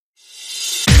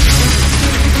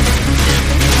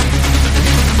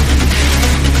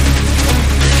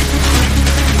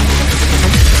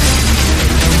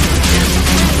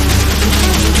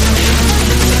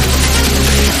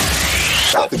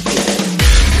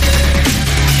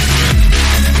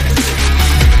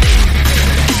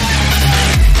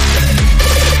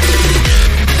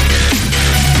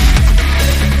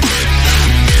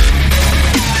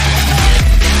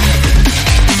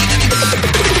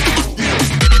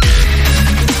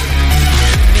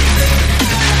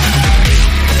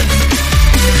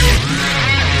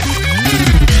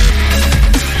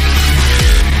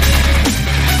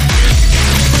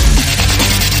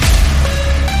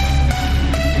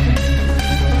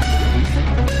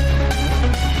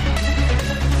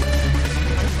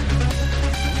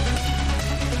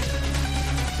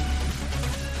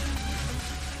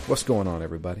What's going on,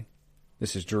 everybody?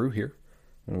 This is Drew here.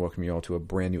 I want to welcome you all to a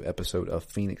brand new episode of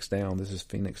Phoenix Down. This is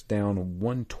Phoenix Down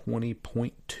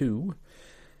 120.2,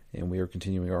 and we are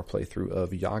continuing our playthrough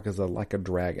of Yakuza Like a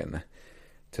Dragon.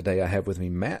 Today I have with me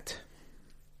Matt.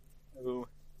 Hello.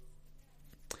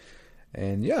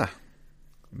 And yeah,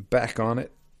 back on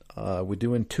it. We're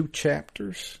doing 2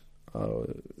 chapters.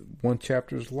 One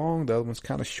chapter's long, the other one's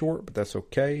kind of short, but that's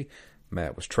okay.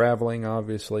 Matt was traveling,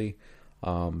 obviously,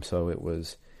 so it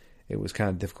was kind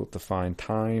of difficult to find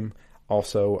time.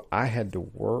 Also, I had to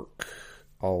work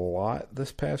a lot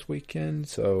this past weekend,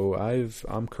 so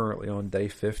I'm currently on day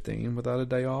 15 without a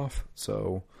day off.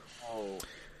 So,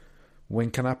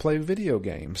 when can I play video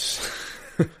games?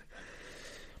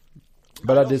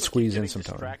 But I did squeeze in some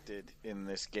time. Distracted in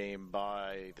this game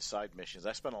by the side missions.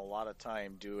 I spent a lot of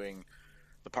time doing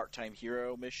the part-time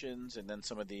hero missions and then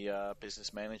some of the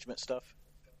business management stuff.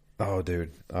 Oh,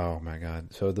 dude. Oh, my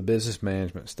God. So the business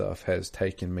management stuff has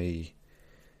taken me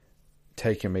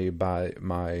by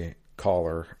my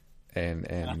collar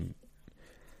and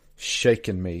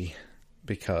shaken me,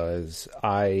 because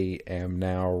I am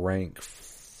now rank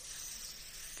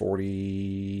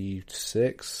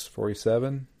 46,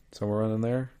 47, somewhere around in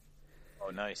there. Oh,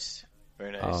 nice.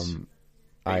 Very nice.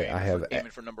 I have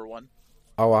aiming for number 1.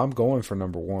 Oh, I'm going for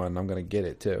number 1. I'm going to get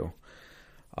it too.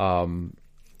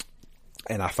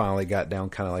 And I finally got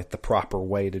down kind of like the proper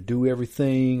way to do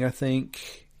everything, I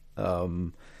think.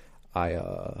 I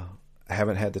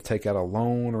haven't had to take out a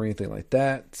loan or anything like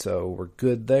that, so we're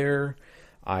good there.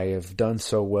 I have done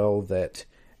so well that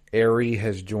Ari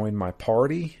has joined my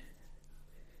party.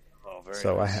 Oh, very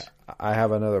so nice. I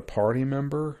have another party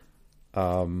member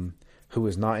who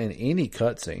is not in any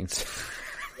cutscenes.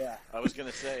 Yeah, I was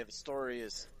going to say, the story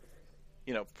is,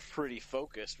 pretty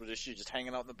focused, but is she just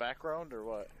hanging out in the background, or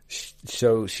what?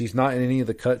 So she's not in any of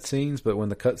the cutscenes, but when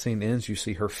the cutscene ends, you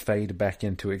see her fade back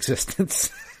into existence.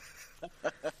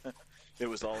 It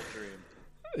was all a dream.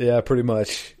 Yeah, pretty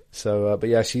much. So, but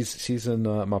yeah, she's in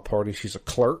my party. She's a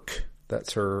clerk.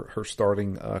 That's her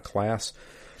starting class.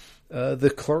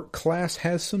 The clerk class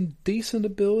has some decent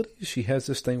abilities. She has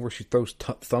this thing where she throws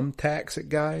thumbtacks at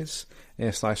guys, and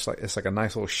it's nice. It's like a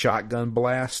nice little shotgun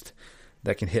blast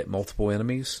that can hit multiple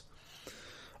enemies.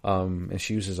 And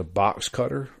she uses a box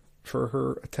cutter for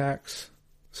her attacks.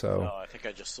 So I think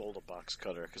I just sold a box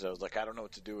cutter because I was like, I don't know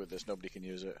what to do with this. Nobody can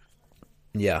use it.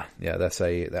 Yeah.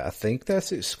 I think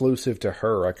that's exclusive to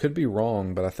her. I could be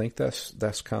wrong, but I think that's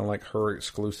kind of like her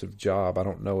exclusive job. I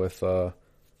don't know if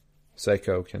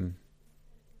Seiko can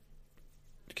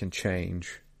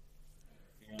change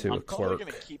to a clerk. I'm probably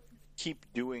going to keep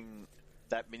doing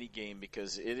that mini game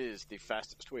because it is the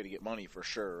fastest way to get money for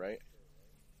sure, right?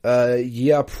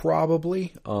 Yeah,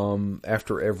 probably.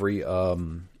 After every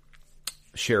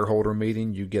shareholder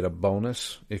meeting, you get a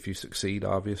bonus if you succeed,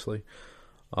 obviously.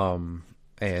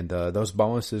 And those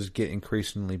bonuses get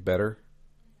increasingly better.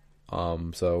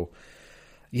 So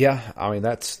yeah, I mean,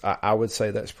 I would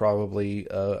say that's probably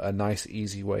a nice,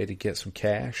 easy way to get some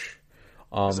cash.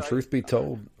 Truth be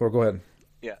told, or go ahead.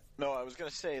 Yeah, no, I was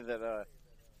going to say that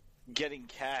getting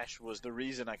cash was the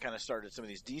reason I kind of started some of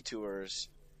these detours,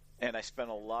 and I spent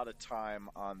a lot of time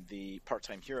on the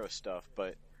part-time hero stuff,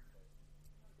 but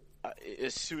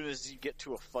as soon as you get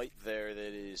to a fight there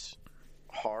that is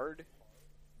hard,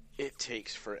 it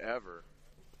takes forever.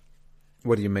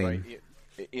 What do you mean? Right?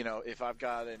 If I've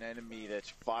got an enemy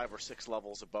that's 5 or 6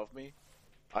 levels above me,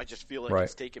 I just feel like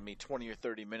it's taking me 20 or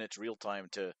 30 minutes real time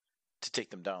to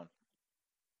take them down.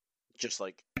 Just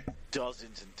like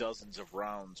dozens and dozens of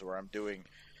rounds where I'm doing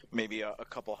maybe a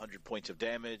couple hundred points of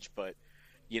damage, but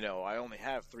I only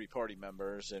have 3 party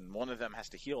members, and one of them has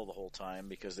to heal the whole time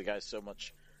because the guy's so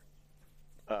much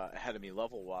ahead of me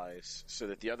level wise, so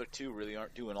that the other 2 really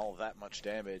aren't doing all that much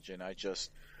damage. And I got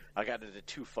into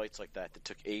 2 fights like that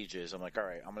took ages. I'm like, all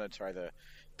right, I'm going to try the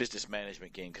business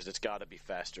management game because it's got to be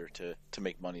faster to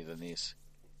make money than these.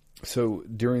 So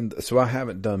I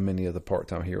haven't done many of the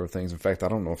part-time hero things. In fact, I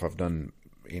don't know if I've done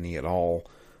any at all.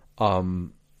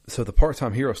 So the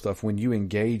part-time hero stuff, when you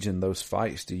engage in those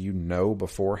fights, do you know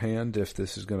beforehand if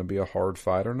this is going to be a hard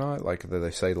fight or not? Like, do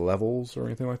they say levels or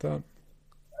anything like that?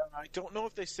 I don't know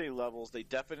if they say levels. They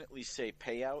definitely say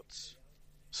payouts.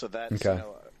 So that's, okay.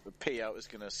 The payout is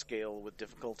going to scale with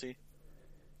difficulty.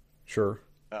 Sure.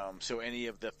 So any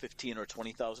of the $15,000 or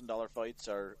 $20,000 fights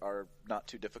are not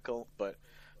too difficult, but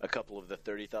a couple of the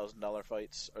 $30,000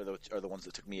 fights are the ones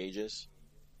that took me ages.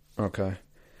 Okay.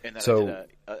 And then I did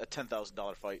a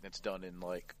 $10,000 fight, and it's done in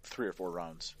like 3 or 4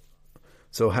 rounds.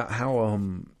 So how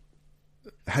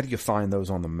how do you find those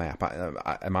on the map?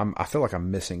 I feel like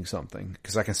I'm missing something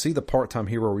because I can see the part-time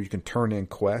hero where you can turn in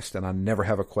quests, and I never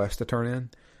have a quest to turn in.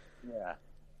 Yeah.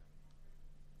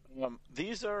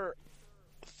 These are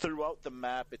throughout the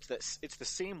map. It's the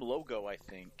same logo, I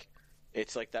think.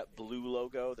 It's like that blue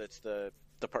logo. That's the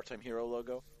part-time hero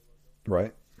logo.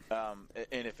 Right. And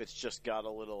if it's just got a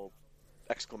little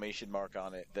exclamation mark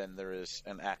on it, then there is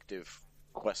an active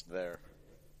quest there.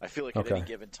 I feel like at any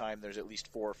given time, there's at least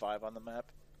 4 or 5 on the map.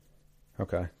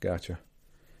 Okay, gotcha.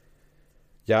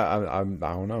 Yeah, I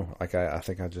don't know. Like I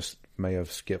think I just may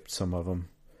have skipped some of them.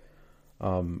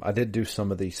 I did do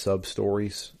some of these sub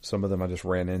stories. Some of them I just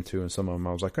ran into, and some of them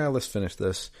I was like, let's finish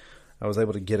this. I was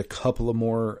able to get a couple of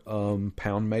more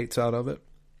pound mates out of it.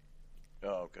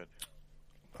 Oh, good.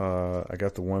 I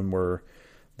got the one where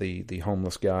the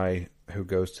homeless guy who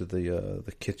goes to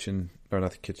the kitchen, or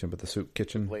not the kitchen, but the soup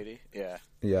kitchen lady. Yeah.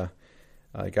 Yeah.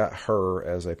 I got her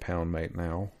as a pound mate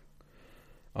now.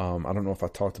 I don't know if I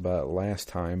talked about it last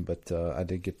time, but I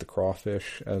did get the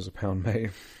crawfish as a pound mate.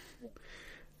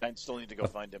 I still need to go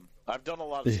find him. I've done a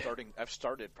lot of starting. I've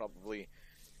started probably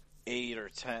 8 or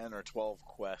 10 or 12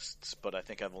 quests, but I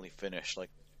think I've only finished like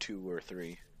 2 or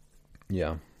 3.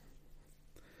 Yeah.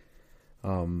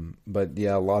 But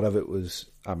yeah, a lot of it was,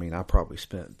 I probably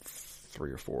spent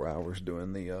 3 or 4 hours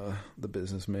doing the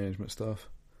business management stuff.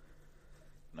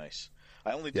 Nice.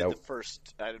 I only did the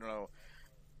first, I don't know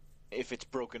if it's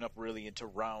broken up really into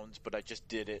rounds, but I just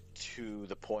did it to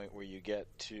the point where you get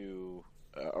to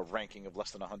a ranking of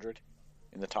less than 100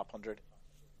 in the top 100.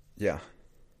 Yeah.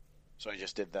 So I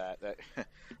just did that.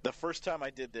 The first time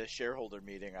I did the shareholder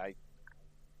meeting, I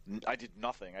did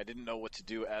nothing. I didn't know what to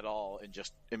do at all and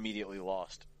just immediately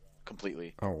lost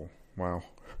completely. Oh, wow.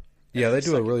 Yeah, they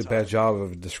do a really bad job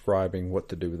of describing what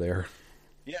to do there.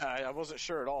 Yeah, I wasn't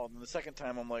sure at all. And the second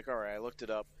time, I'm like, all right, I looked it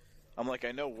up. I'm like,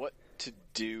 I know what to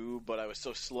do, but I was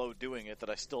so slow doing it that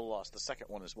I still lost the second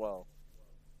one as well.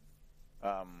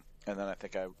 And then I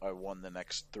think I won the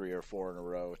next 3 or 4 in a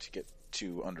row to get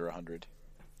to under 100.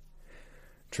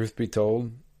 Truth be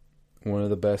told, one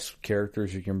of the best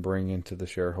characters you can bring into the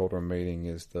shareholder meeting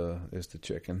is the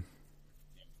chicken.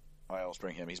 I always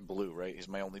bring him. He's blue, right? He's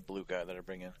my only blue guy that I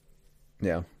bring in.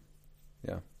 Yeah,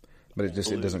 yeah, but it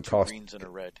doesn't 2 cost greens and a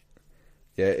red.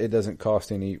 Yeah, it doesn't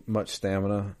cost any much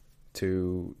stamina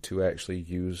to actually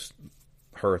use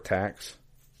her attacks.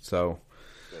 So,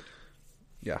 good.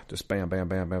 Yeah, just bam, bam,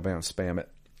 bam, bam, bam, spam it.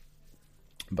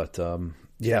 But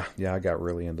yeah, I got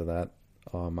really into that.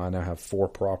 I now have 4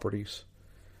 properties.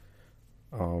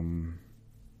 And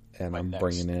I'm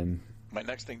bringing in. My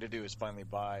next thing to do is finally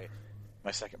buy my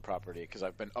second property because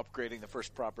I've been upgrading the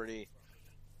first property.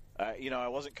 I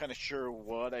wasn't kind of sure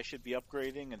what I should be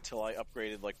upgrading until I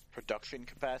upgraded like production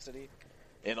capacity,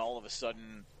 and all of a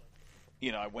sudden,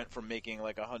 I went from making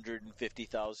like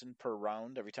 150,000 per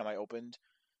round every time I opened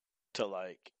to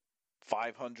like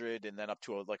 500, and then up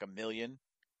to like 1 million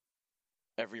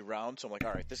every round. So I'm like,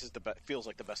 all right, this is feels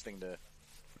like the best thing to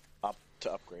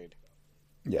upgrade.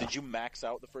 Yeah. Did you max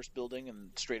out the first building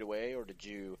and straight away, or did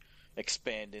you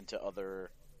expand into other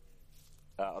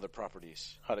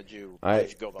properties? How did you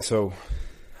go about that?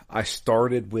 I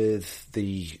started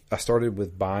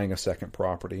with buying a second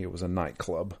property. It was a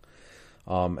nightclub,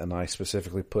 and I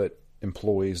specifically put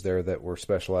employees there that were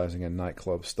specializing in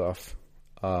nightclub stuff.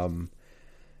 And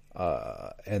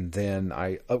then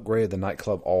I upgraded the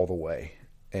nightclub all the way,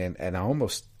 and I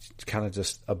almost kind of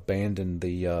just abandoned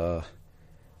the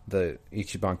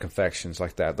Ichiban Confections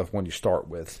like that, the one you start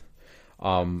with.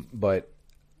 But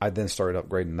I then started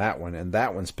upgrading that one, and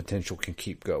that one's potential can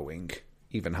keep going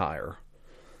even higher.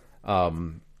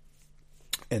 And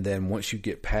then once you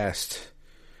get past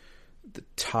the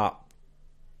top,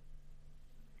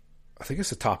 I think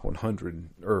it's the top 100,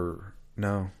 or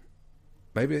no,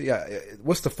 maybe, yeah.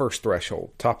 What's the first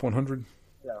threshold? Top 100?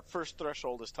 Yeah, first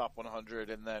threshold is top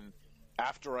 100, and then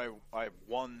after I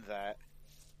won that,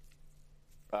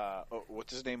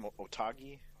 what's his name?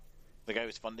 Otagi? The guy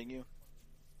who's funding you?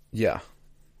 Yeah.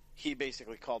 He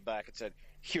basically called back and said,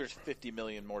 here's $50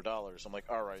 million more. I'm like,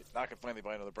 all right, I can finally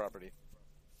buy another property.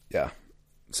 Yeah.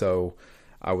 So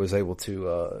I was able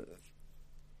to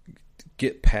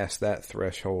get past that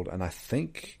threshold, and I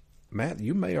think, Matt,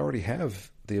 you may already have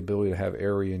the ability to have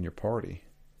Eri in your party.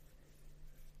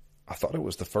 I thought it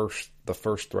was the first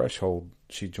threshold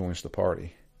she joins the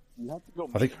party. You have to go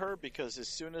meet her, because as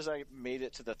soon as I made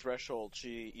it to the threshold,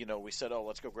 she, we said, oh,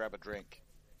 let's go grab a drink.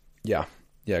 Yeah.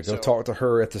 Yeah, go talk to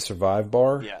her at the Survive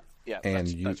bar. Yeah, and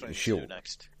that's what she'll do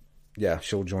next. Yeah,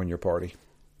 she'll join your party.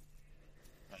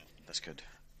 That's good.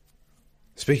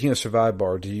 Speaking of Survive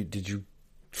bar, did you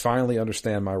finally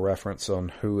understand my reference on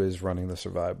who is running the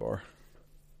Survive bar?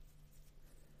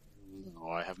 No,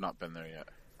 I have not been there yet.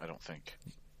 I don't think.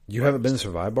 You haven't been to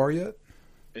Survive bar yet?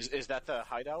 Is that the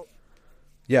hideout?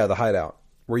 Yeah, the hideout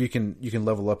where you can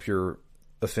level up your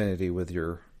affinity with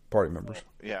your party members.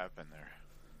 Yeah, I've been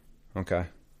there. Okay.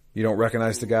 You don't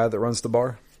recognize the guy that runs the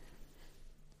bar?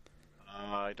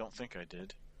 I don't think I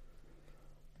did.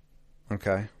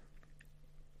 Okay.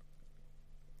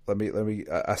 Let me.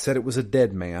 I said it was a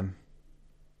dead man,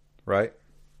 right?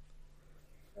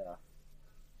 Yeah.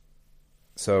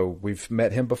 So we've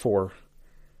met him before,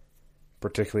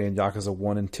 particularly in Yakuza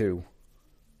 1 and 2.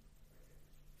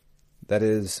 That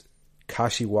is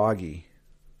Kashiwagi.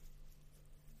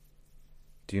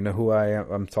 Do you know who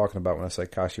I'm talking about when I say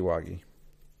Kashiwagi?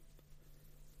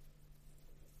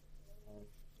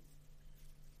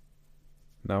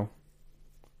 No?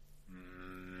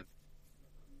 No.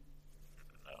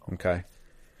 Okay.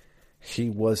 He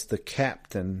was the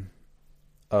captain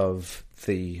of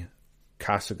the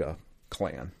Kasuga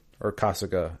clan, or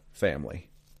Kasuga family.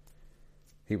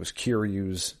 He was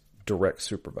Kiryu's direct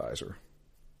supervisor.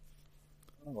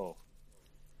 Oh.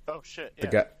 Oh, shit.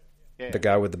 Yeah. The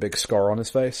guy with the big scar on his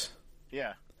face?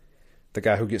 Yeah. The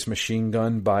guy who gets machine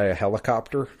gunned by a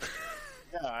helicopter?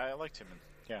 Yeah, I liked him.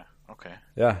 Yeah, okay.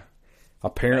 Yeah.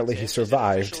 Apparently he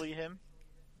survived. Is it officially him?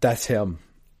 That's him.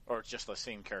 Or it's just the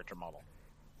same character model?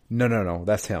 No.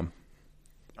 That's him.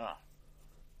 Oh.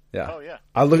 Yeah. Oh, yeah.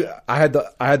 I had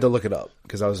to look it up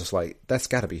because I was just like, that's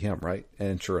got to be him, right?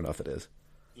 And sure enough, it is.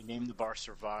 He named the bar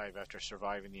Survive after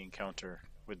surviving the encounter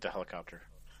with the helicopter.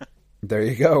 There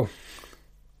you go.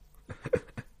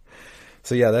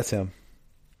 So yeah, that's him.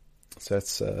 So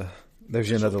that's there's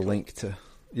you another link to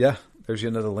there's you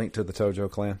another link to the Tojo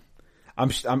clan.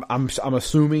 I'm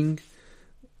assuming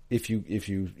if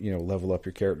you level up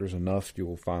your characters enough,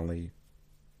 he'll finally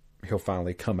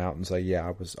come out and say, yeah,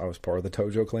 I was part of the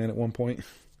Tojo clan at one point.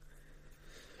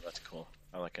 That's cool.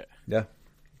 I like it. Yeah.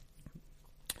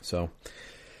 So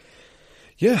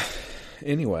yeah.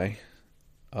 Anyway,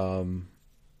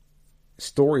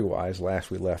 story-wise, last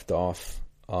we left off,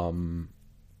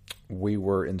 we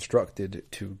were instructed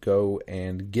to go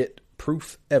and get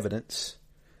proof evidence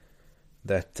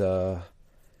that there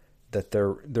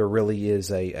really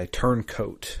is a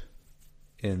turncoat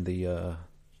in the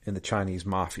Chinese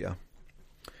mafia.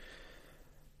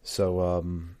 So,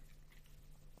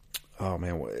 oh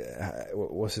man,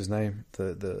 what's his name?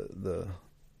 The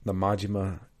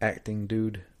Majima acting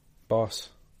dude, boss.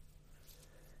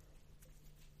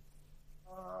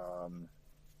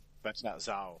 That's not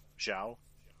Zhao. Zhao.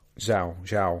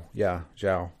 Yeah,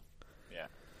 Zhao. Yeah.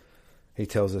 He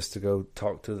tells us to go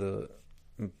talk to the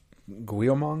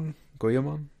Guillemon?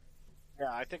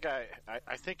 Yeah, I think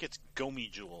it's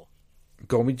Gomi Jewel.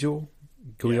 Gomi Jewel?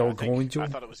 Gomi Jewel? I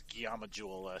thought it was Guillaume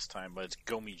Jewel last time, but it's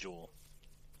Gomi Jewel.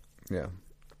 Yeah.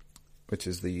 Which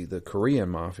is the Korean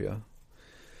mafia.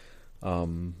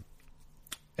 And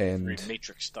very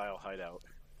Matrix style hideout.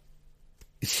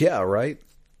 Yeah, right?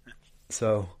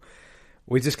 So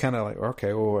we just kind of like,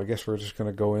 okay, well, I guess we're just going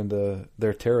to go into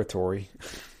their territory.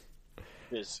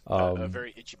 It's a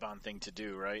very Ichiban thing to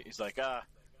do, right? He's like,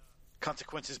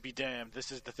 consequences be damned.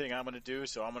 This is the thing I'm going to do,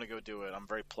 so I'm going to go do it. I'm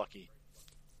very plucky.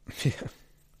 Yeah.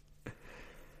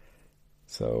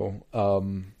 So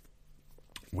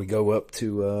we go up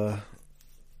to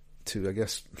I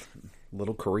guess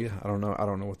Little Korea. I don't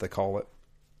know what they call it,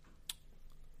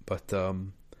 but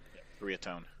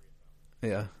Koreatown.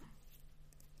 Yeah.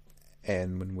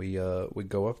 And when we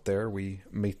go up there, we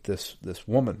meet this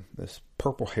woman, this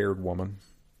purple-haired woman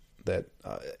that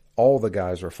all the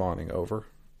guys are fawning over.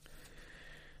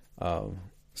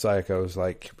 Sayako's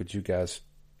like, would you guys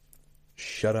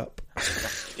shut up?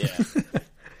 Yeah.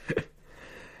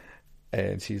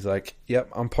 And she's like, yep,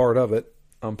 I'm part of it.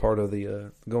 I'm part of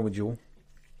the Gomi Jewel.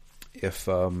 If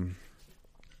you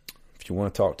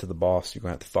want to talk to the boss, you're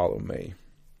going to have to follow me.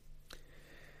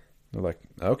 They're like,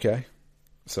 okay.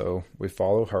 So we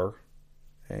follow her,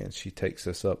 and she takes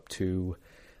us up to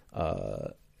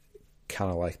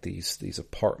kind of like these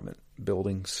apartment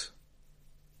buildings,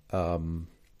 and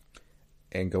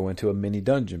go into a mini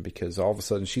dungeon because all of a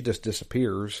sudden she just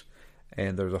disappears,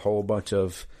 and there's a whole bunch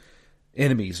of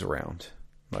enemies around.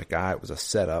 Like, it was a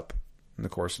setup. And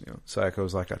of course,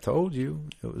 Sayako's like, I told you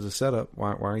it was a setup.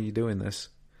 Why are you doing this?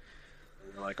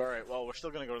 We're like, all right, well, we're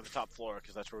still going to go to the top floor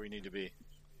because that's where we need to be.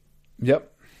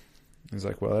 Yep. He's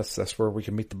like, well, that's where we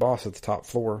can meet the boss at the top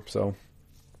floor. So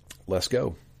let's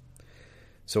go.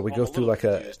 So we go through like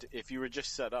confused. If you were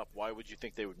just set up, why would you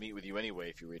think they would meet with you anyway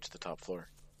if you reached the top floor?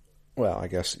 Well, I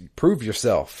guess prove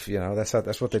yourself.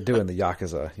 That's what they do in the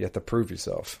Yakuza. You have to prove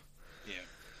yourself. Yeah.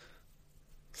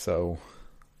 So,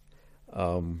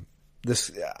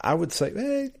 this, I would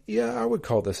say, I would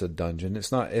call this a dungeon.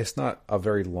 It's not a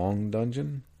very long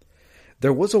dungeon.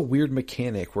 There was a weird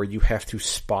mechanic where you have to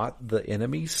spot the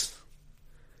enemies.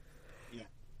 Yeah.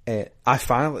 And I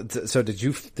finally, so did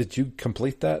you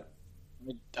complete that?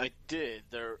 I did.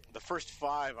 The first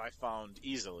 5 I found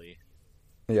easily.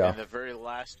 Yeah. And the very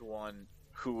last one,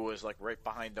 who was like right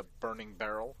behind a burning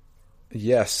barrel.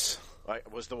 Yes.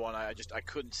 Was the one I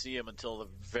couldn't see him until the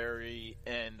very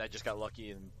end. I just got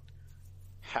lucky and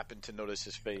happened to notice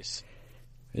his face.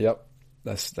 Yep.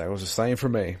 That was the same for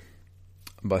me.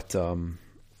 But we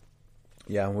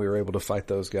were able to fight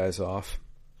those guys off.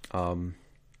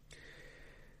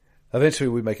 Eventually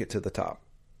we make it to the top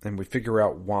and we figure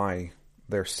out why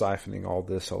they're siphoning all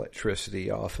this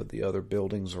electricity off of the other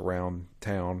buildings around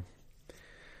town.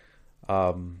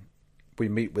 We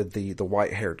meet with the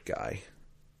white-haired guy.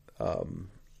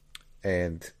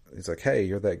 And he's like, "Hey,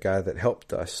 you're that guy that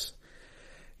helped us."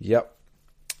 Yep.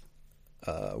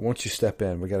 Once you step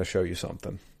in, we got to show you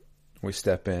something. We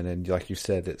step in, and like you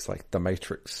said, it's like the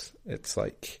Matrix. It's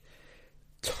like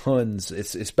tons.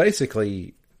 It's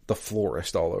basically the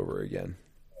Florist all over again.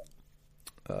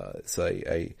 It's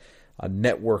a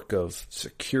network of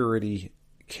security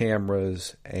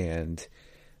cameras and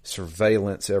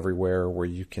surveillance everywhere where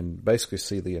you can basically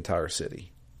see the entire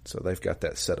city. So they've got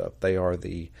that set up. They are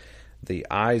the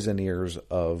eyes and ears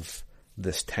of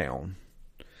this town.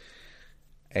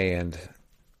 And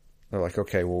they're like,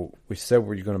 "Okay, well, we said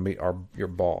we're going to meet your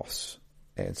boss."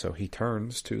 And so he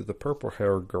turns to the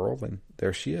purple-haired girl, and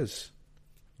there she is.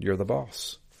 "You're the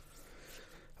boss."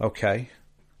 "Okay.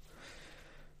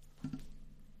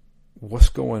 What's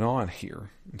going on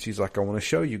here?" And she's like, "I want to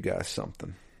show you guys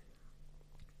something."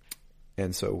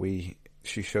 And so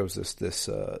she shows us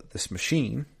this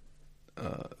machine,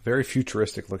 very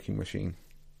futuristic looking machine.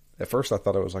 At first I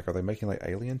thought it was like, are they making like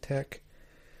alien tech?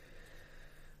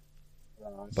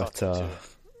 But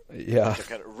yeah, like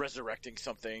they're kind of resurrecting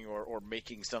something or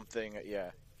making something.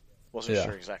 Yeah, wasn't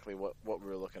sure exactly what we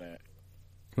were looking at.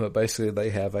 But basically, they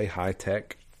have a high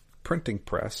tech printing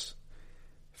press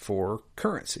for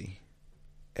currency,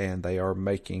 and they are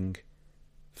making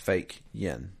fake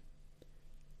yen.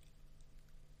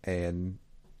 And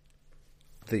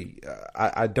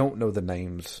I don't know the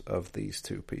names of these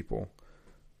two people.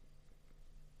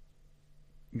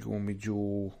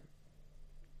 Yomijul,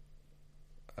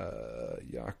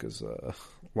 Yakuza,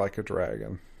 like a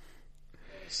dragon.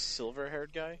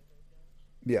 Silver-haired guy?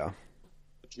 Yeah.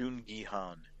 Jun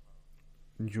Gi-han.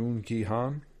 Jun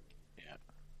Gi-han? Yeah.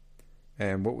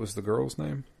 And what was the girl's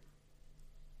name?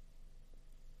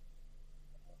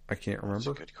 I can't remember.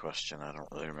 That's a good question. I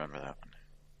don't really remember that one.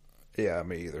 Yeah,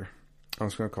 me either. I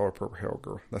was going to call her Purple Hair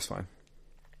Girl. That's fine.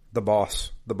 The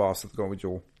boss that's going with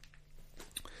Joel.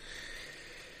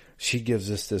 She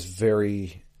gives us this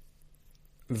very,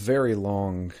 very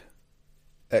long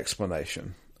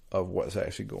explanation of what's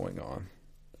actually going on.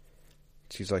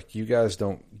 She's like, "You guys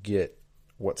don't get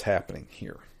what's happening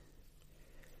here.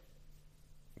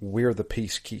 We're the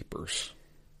peacekeepers.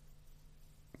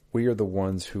 We are the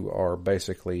ones who are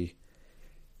basically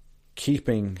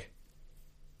keeping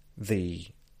the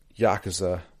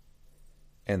Yakuza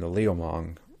and the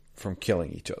Liumang from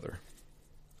killing each other.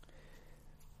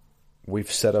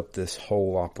 We've set up this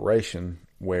whole operation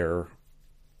where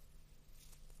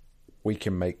we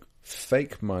can make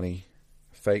fake money,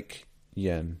 fake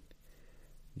yen,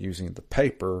 using the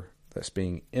paper that's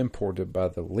being imported by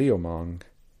the Liumang,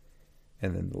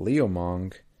 and then the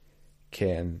Liumang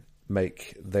can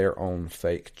make their own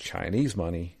fake Chinese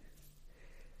money,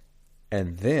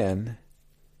 and then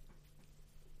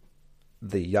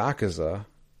the Yakuza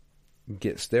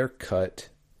gets their cut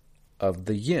of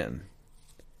the yen.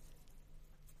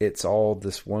 It's all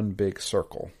this one big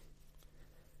circle.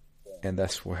 And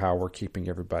that's how we're keeping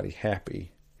everybody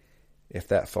happy. If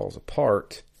that falls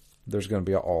apart, there's going to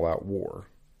be an all-out war.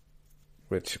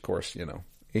 Which, of course,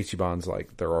 Ichiban's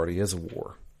like, there already is a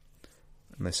war.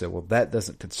 And they said, well, that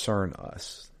doesn't concern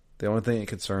us. The only thing that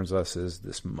concerns us is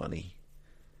this money.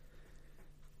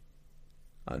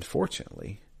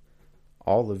 Unfortunately,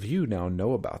 all of you now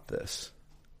know about this.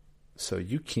 So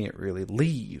you can't really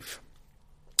leave.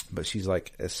 But she's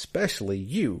like, especially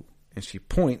you. And she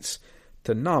points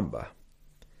to Namba.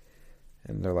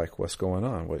 And they're like, what's going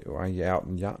on? Why are you out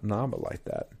in Namba like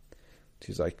that?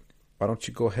 She's like, why don't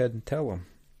you go ahead and tell him?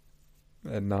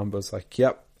 And Namba's like,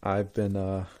 yep, I've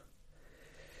been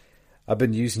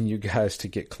using you guys to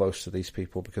get close to these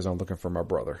people because I'm looking for my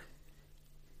brother.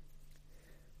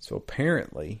 So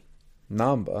apparently,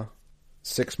 Namba,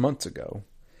 6 months ago,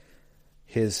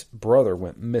 his brother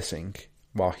went missing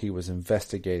while he was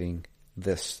investigating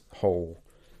this whole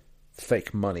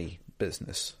fake money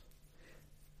business.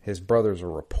 His brother's a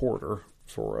reporter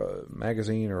for a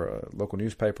magazine or a local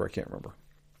newspaper. I can't remember.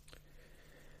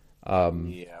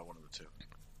 Yeah, one of the two.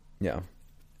 Yeah.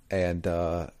 And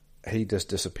he just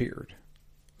disappeared.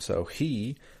 So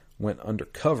he went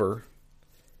undercover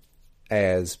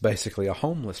as basically a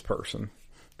homeless person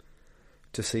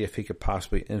to see if he could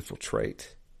possibly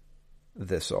infiltrate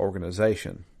this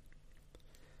organization.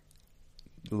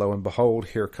 Lo and behold,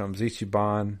 here comes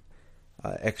Ichiban,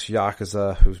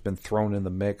 ex-Yakuza, who's been thrown in the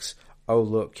mix. Oh,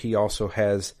 look, he also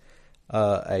has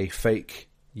a fake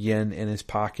yen in his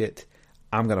pocket.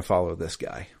 I'm going to follow this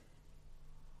guy.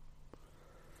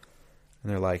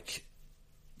 And they're like,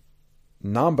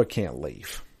 Namba can't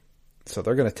leave. So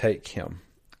they're going to take him.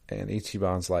 And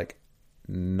Ichiban's like,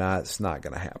 nah, it's not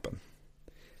going to happen.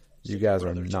 You guys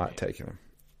are not taking him.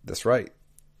 That's right.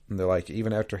 And they're like,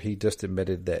 even after he just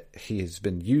admitted that he's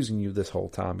been using you this whole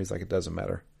time, he's like, it doesn't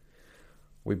matter.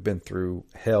 We've been through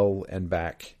hell and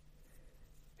back.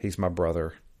 He's my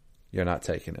brother. You're not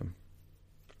taking him.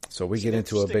 So we get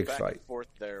into a big fight. And forth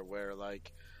there where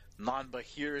like Nanba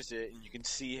hears it and you can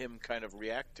see him kind of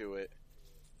react to it,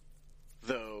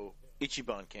 though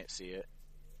Ichiban can't see it.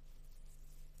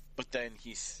 But then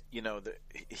he's,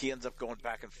 he ends up going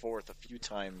back and forth a few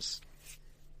times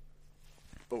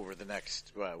over the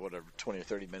next, 20 or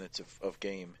 30 minutes of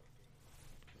game.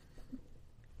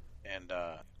 And,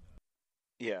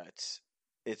 yeah,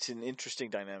 it's an interesting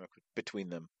dynamic between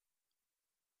them.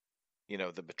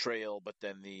 The betrayal, but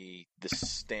then the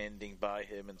standing by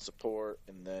him in support,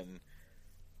 and then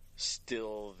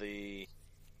still the,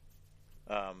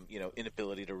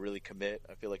 inability to really commit.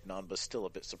 I feel like Nanba's still a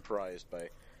bit surprised by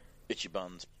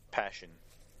Ichiban's passion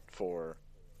for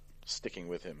sticking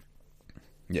with him.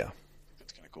 Yeah.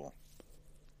 That's kind of cool.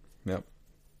 Yep.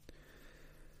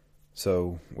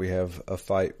 So we have a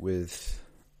fight with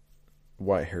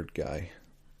white-haired guy.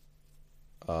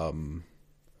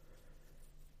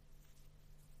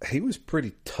 He was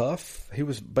pretty tough. He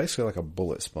was basically like a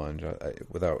bullet sponge,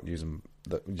 without using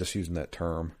that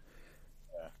term.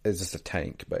 Yeah. It's just a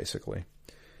tank, basically.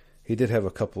 He did have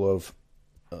a couple of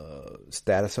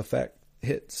status effect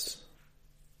hits,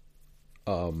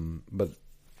 but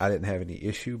I didn't have any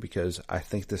issue because I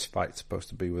think this fight's supposed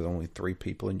to be with only 3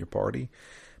 people in your party.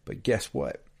 But guess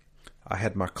what? I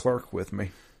had my clerk with me,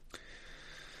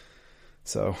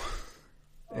 so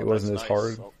it wasn't as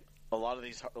hard. A lot of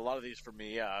these for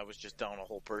me, yeah, I was just down a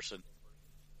whole person.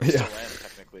 Yeah. Still am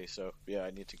technically, so yeah,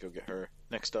 I need to go get her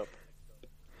next up.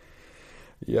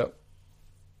 Yep.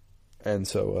 And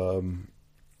so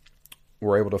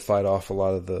we're able to fight off a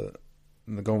lot of the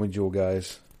Gomi Jewel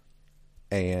guys,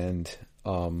 and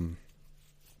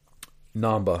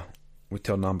Namba, we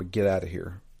tell Namba, get out of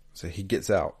here. So he gets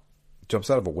out, jumps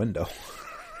out of a window.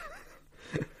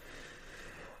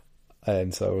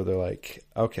 And so they're like,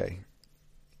 okay,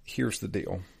 here's the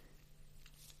deal.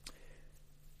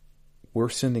 We're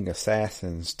sending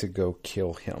assassins to go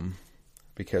kill him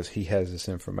because he has this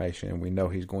information and we know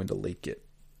he's going to leak it.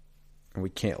 And we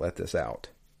can't let this out.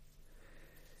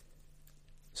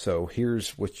 So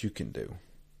here's what you can do.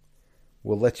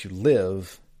 We'll let you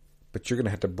live, but you're going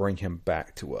to have to bring him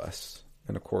back to us.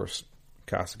 And of course,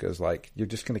 Kasuga's like, you're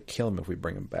just going to kill him if we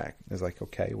bring him back. And it's like,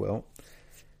 okay, well,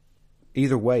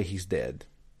 either way, he's dead.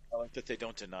 I like that they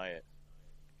don't deny it.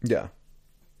 Yeah.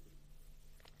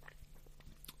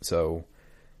 So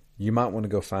you might want to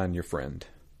go find your friend,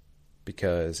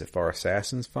 because if our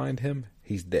assassins find him,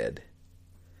 he's dead.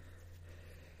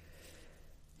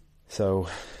 So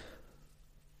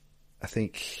I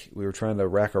think we were trying to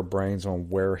rack our brains on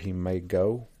where he may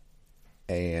go,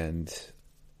 and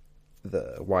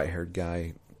the white-haired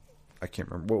guy, I can't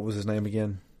remember, what was his name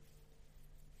again?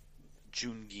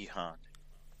 Jungi Han.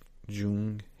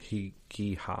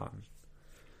 Jungi Han.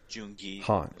 Jungi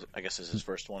Han. I guess is his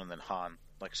first one, and then Han,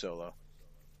 like Solo.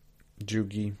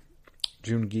 Jungi.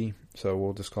 So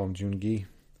we'll just call him Jungi.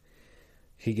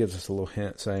 He gives us a little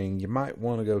hint saying, you might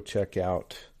want to go check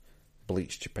out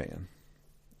Bleach Japan.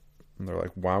 And they're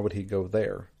like, why would he go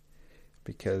there?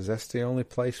 Because that's the only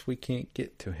place we can't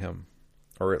get to him.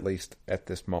 Or at least at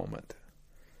this moment.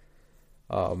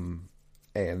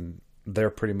 And they're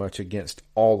pretty much against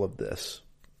all of this.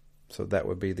 So that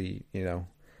would be the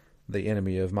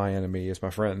enemy of my enemy is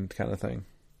my friend kind of thing.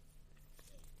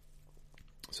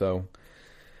 So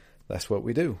that's what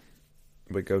we do.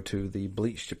 We go to the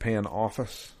Bleach Japan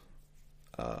office.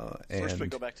 First we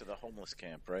go back to the homeless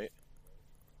camp, right?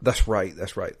 That's right.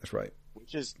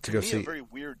 Which is, to me, a very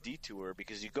weird detour,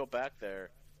 because you go back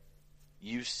there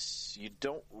you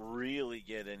don't really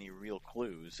get any real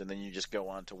clues, and then you just go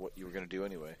on to what you were going to do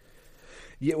anyway.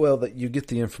 Yeah, well, that you get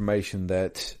the information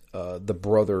that the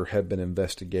brother had been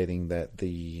investigating that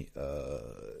the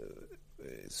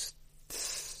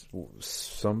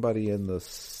somebody in the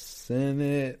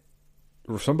Senate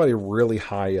or somebody really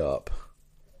high up.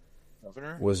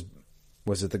 Governor? Was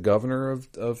it the governor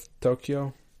of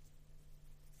Tokyo?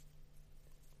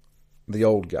 The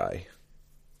old guy.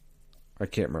 I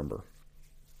can't remember.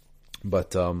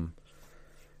 But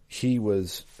he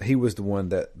was the one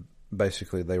that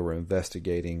basically they were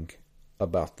investigating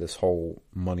about this whole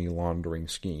money laundering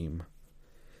scheme.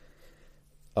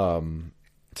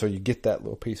 So you get that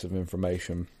little piece of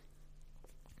information.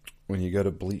 When you go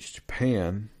to Bleach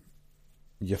Japan,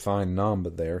 you find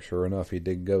Namba there. Sure enough, he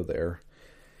did go there.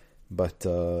 But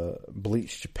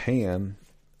Bleach Japan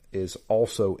is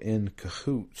also in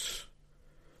cahoots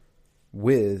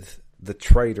with the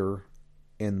traitor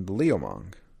in the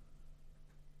Liumang.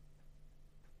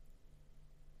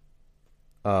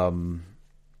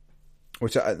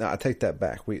 Which I take that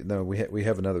back. We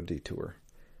have another detour.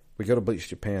 We go to Bleach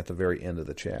Japan at the very end of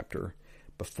the chapter.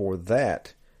 Before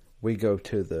that, we go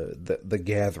to the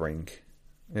gathering,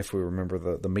 if we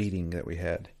remember the meeting that we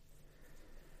had.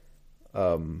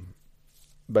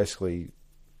 Basically,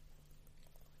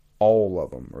 all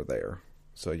of them are there.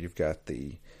 So you've got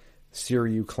the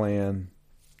Siryu clan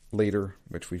leader,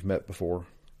 which we've met before.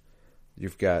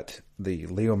 You've got the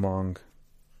Liumang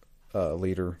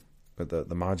leader, the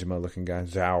Majima looking guy,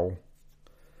 Zhao.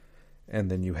 And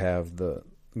then you have the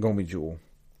Gomijul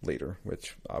leader,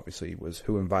 which obviously was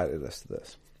who invited us to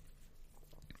this.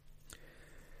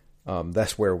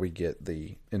 That's where we get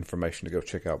the information to go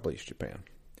check out Bleach Japan.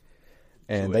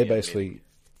 And they basically,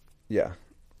 yeah.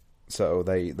 So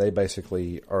they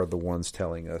basically are the ones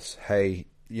telling us, hey,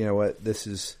 you know what,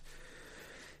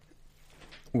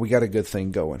 we got a good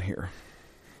thing going here.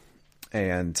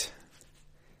 And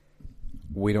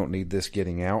we don't need this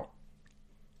getting out.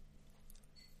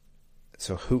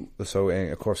 So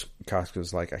and of course,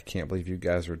 Kasuga's like, I can't believe you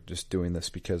guys are just doing this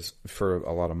because for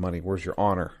a lot of money. Where's your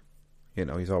honor? You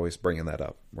know, he's always bringing that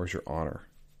up. Where's your honor?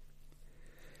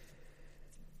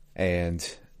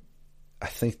 And I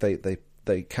think they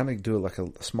kind of do like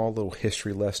a small little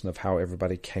history lesson of how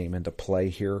everybody came into play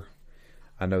here.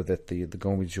 I know that the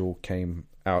Gomijul came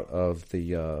out of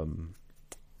the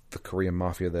Korean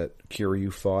mafia that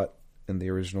Kiryu fought in the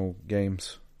original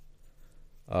games.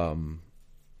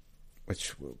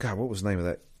 Which, God, what was the name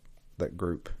of that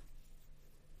group?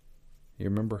 You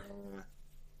remember?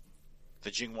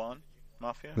 The Jingwan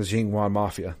Mafia? The Jingwan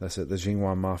Mafia. That's it. The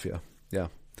Jingwan Mafia. Yeah.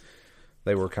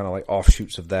 They were kind of like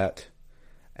offshoots of that.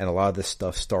 And a lot of this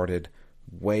stuff started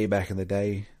way back in the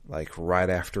day, like right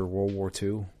after World War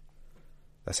II.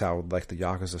 That's how like the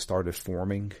Yakuza started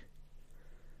forming.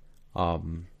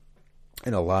 And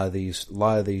a lot of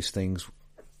these things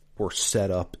were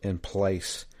set up in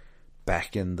place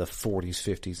back in the 40s,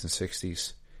 50s, and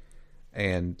 60s.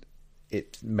 And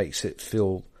it makes it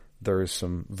feel there's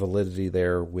some validity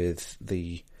there with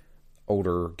the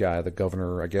older guy, the governor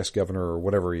or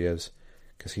whatever he is.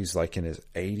 Because he's like in his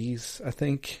 80s, I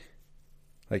think.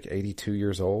 Like 82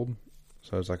 years old.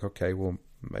 So I was like, okay, well,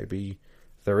 maybe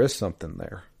there is something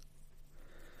there.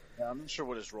 Yeah, I'm not sure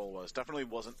what his role was. Definitely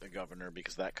wasn't the governor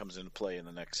because that comes into play in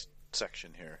the next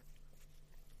section here.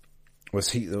 Well,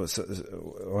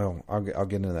 I'll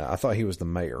get into that. I thought he was the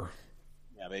mayor.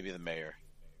 Yeah, maybe the mayor.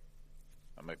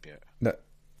 That might be it. No,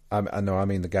 I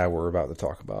mean the guy we're about to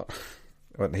talk about.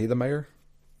 Wasn't he the mayor?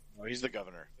 No, he's the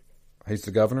governor. He's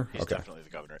the governor? He's definitely the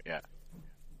governor, yeah.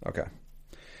 Okay.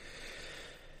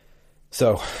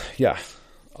 So, yeah.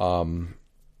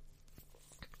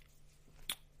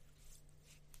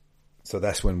 So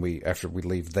that's when after we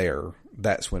leave there,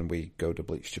 that's when we go to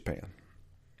Bleach Japan.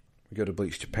 We go to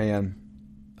Bleach Japan,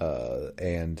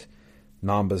 and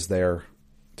Namba's there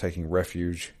taking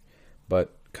refuge,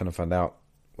 but kind of find out,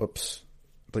 whoops,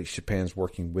 Bleach Japan's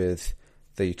working with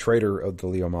the traitor of the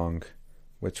Liumang,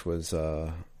 which was,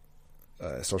 it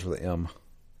starts with an M.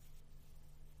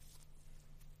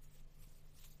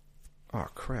 Oh,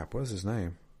 crap. What is his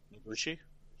name? Mabuchi?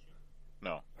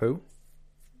 No. Who?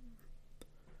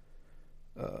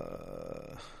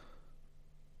 The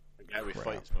guy we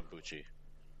fight is Mabuchi.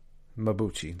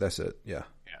 Mabuchi. That's it. Yeah.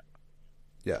 Yeah.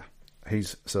 Yeah.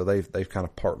 They've kind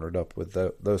of partnered up with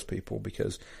those people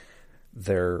because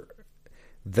they're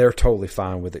totally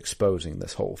fine with exposing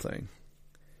this whole thing.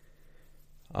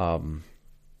 And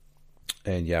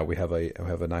yeah, we have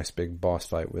a nice big boss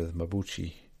fight with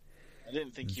Mabuchi. I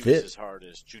didn't think he was as hard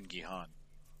as Jungi Han.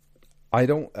 I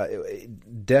don't.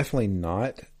 Definitely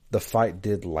not. the fight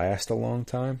did last a long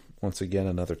time. Once again,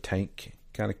 another tank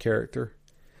kind of character.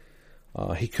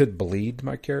 He could bleed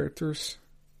my characters,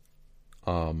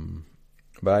 but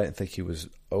I didn't think he was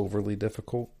overly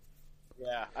difficult.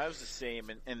 Yeah, I was the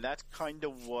same, and that's kind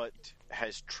of what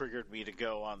has triggered me to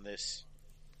go on this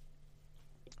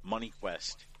money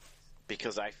quest,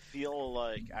 because I feel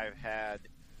like I've had,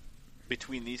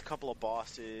 between these couple of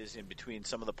bosses and between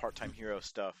some of the part-time hero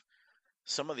stuff,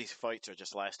 some of these fights are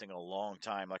just lasting a long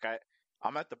time. Like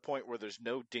I'm at the point where there's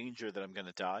no danger that I'm going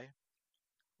to die,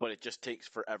 but it just takes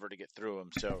forever to get through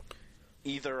them. So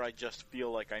either I just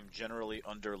feel like I'm generally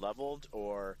under-leveled,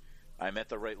 or I'm at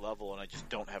the right level and I just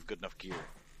don't have good enough gear.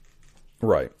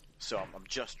 Right. So I'm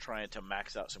just trying to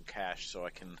max out some cash so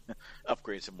I can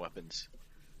upgrade some weapons.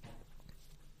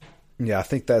 Yeah, I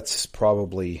think that's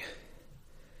probably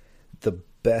the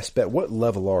best bet. What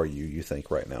level are you think,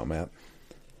 right now, Matt?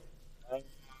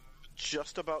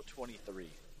 Just about 23.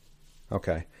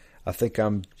 Okay. I think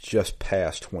I'm just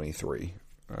past 23.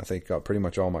 I think pretty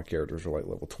much all my characters are like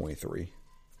level 23.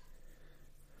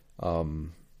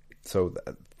 So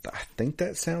I think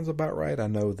that sounds about right. I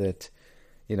know that,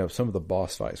 some of the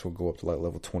boss fights will go up to like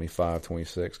level 25,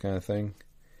 26 kind of thing.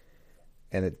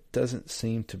 And it doesn't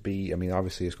seem to be,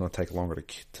 obviously it's going to take longer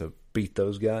to beat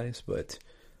those guys, but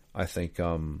I think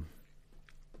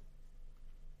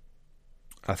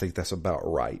that's about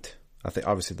right. I think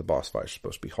obviously the boss fights are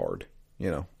supposed to be hard,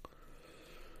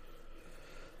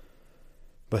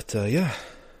 But yeah,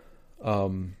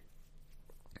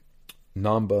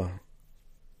 Namba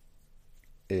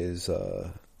is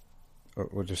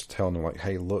we're just telling him, like,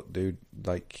 hey, look, dude,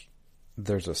 like,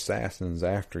 there's assassins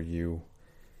after you.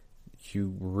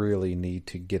 You really need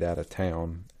to get out of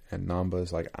town. And Namba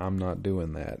is like, I'm not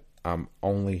doing that. I'm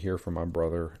only here for my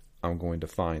brother. I'm going to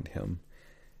find him.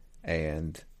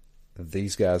 And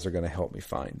these guys are going to help me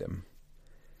find him.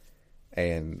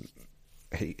 And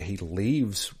he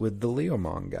leaves with the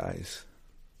Leomon guys.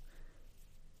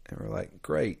 And we're like,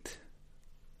 great.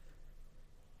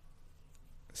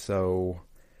 So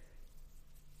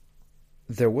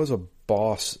there was a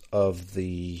boss of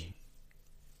the,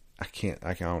 I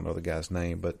don't know the guy's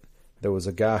name, but there was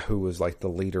a guy who was like the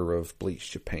leader of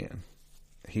Bleach Japan.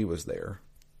 He was there,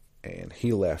 and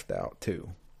he left out too.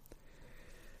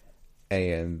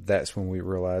 And that's when we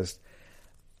realized,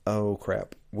 oh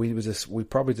crap, we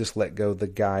probably just let go the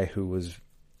guy who was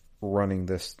running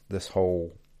this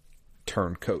whole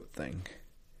turncoat thing.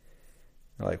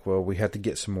 Like, well, we have to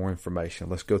get some more information.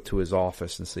 Let's go to his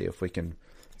office and see if we can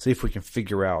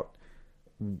figure out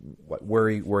where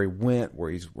he went,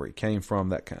 where he came from,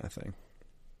 that kind of thing.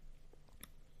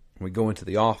 We go into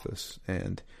the office,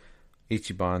 and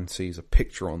Ichiban sees a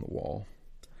picture on the wall,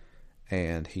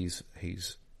 and he's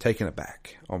taken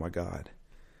aback. Oh my God,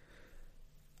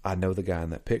 I know the guy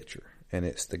in that picture, and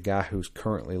it's the guy who's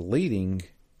currently leading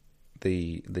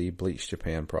the Bleach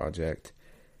Japan project,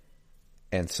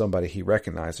 and somebody he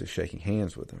recognizes shaking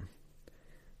hands with him.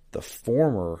 The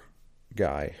former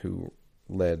guy who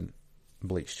led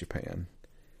Bleach Japan,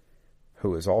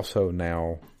 who is also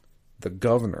now the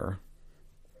governor.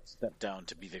 Stepped down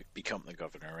to become the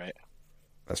governor, right?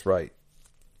 That's right.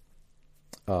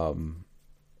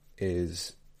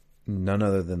 Is none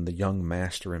other than the young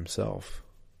master himself.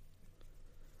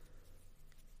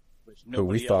 Who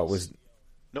we thought was...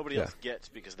 Nobody else gets,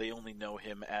 because they only know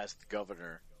him as the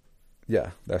governor.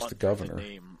 Yeah, that's the governor. The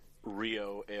name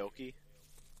Ryo Aoki.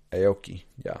 Aoki,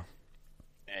 yeah.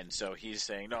 And so he's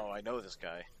saying, no, I know this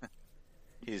guy.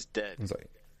 He's dead. He's like,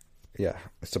 yeah,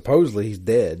 supposedly he's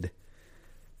dead.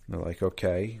 And they're like,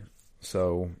 okay.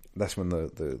 So that's when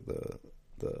the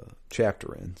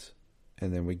chapter ends.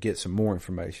 And then we get some more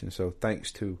information. So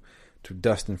thanks to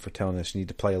Dustin for telling us you need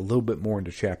to play a little bit more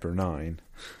into chapter 9.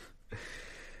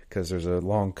 Because there's a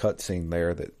long cutscene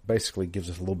there that basically gives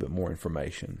us a little bit more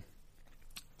information.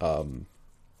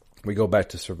 We go back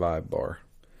to Survive Bar.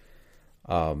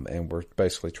 And we're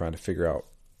basically trying to figure out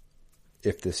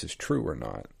if this is true or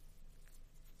not.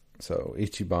 So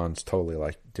Ichiban's totally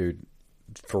like, dude,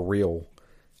 for real,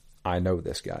 I know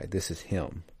this guy. This is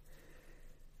him.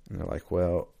 And they're like,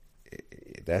 well,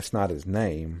 that's not his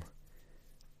name.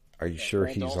 Are you sure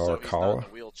he's Arakawa? He's not in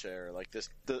a wheelchair. Like this,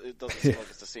 it doesn't seem like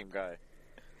it's the same guy.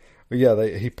 Yeah,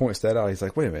 he points that out. He's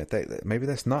like, wait a minute, maybe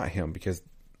that's not him, because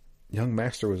young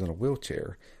master was in a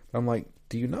wheelchair. But I'm like,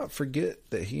 do you not forget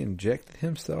that he injected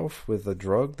himself with a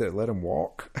drug that let him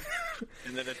walk?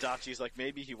 And then Adachi's like,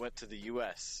 maybe he went to the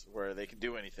U.S. where they can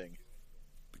do anything.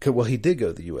 Well, he did go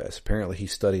to the U.S. Apparently, he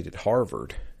studied at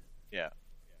Harvard. Yeah.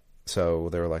 So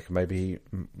they were like, maybe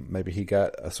he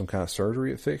got some kind of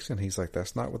surgery it fixed, and he's like,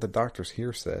 that's not what the doctors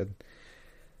here said.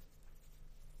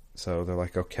 So they're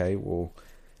like, okay, well,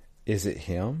 is it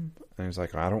him? And he's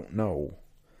like, I don't know.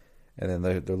 And then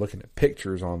they're looking at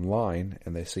pictures online,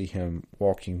 and they see him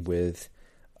walking with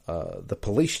the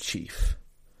police chief.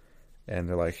 And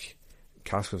they're like,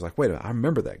 Costco's like, wait a minute, I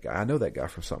remember that guy. I know that guy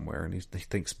from somewhere. And he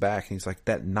thinks back, and he's like,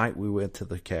 that night we went to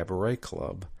the cabaret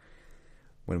club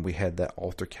when we had that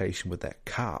altercation with that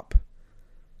cop,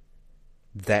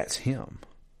 that's him.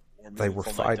 They were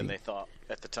fighting. Than they thought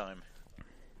at the time.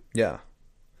 Yeah.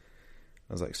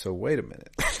 I was like, so wait a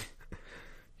minute.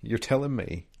 You're telling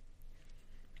me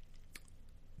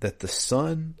that the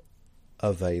son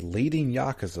of a leading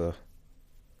Yakuza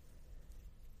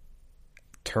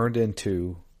turned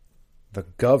into the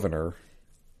governor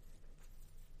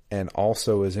and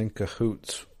also is in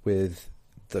cahoots with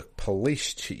the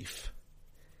police chief.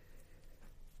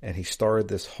 And he started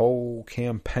this whole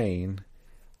campaign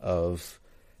of,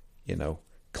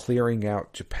 clearing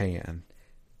out Japan,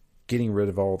 getting rid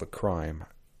of all the crime,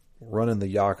 running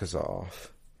the Yakuza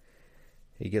off.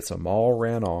 He gets them all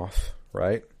ran off,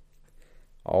 right?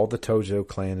 All the Tojo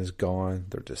clan is gone.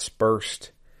 They're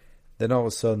dispersed. Then all of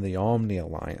a sudden the Omni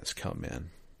Alliance come in,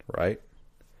 right?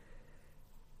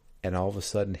 And all of a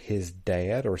sudden his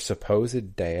dad or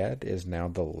supposed dad is now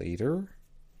the leader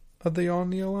of the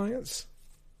Omni Alliance.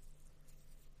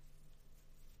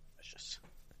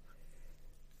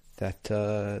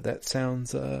 That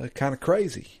sounds kind of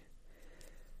crazy.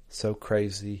 So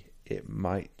crazy it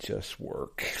might just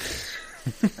work.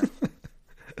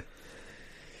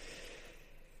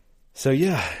 So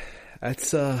yeah,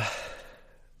 that's I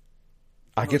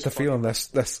get the feeling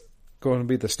that's going to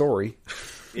be the story.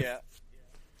 Yeah,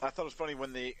 I thought it was funny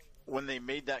when they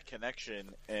made that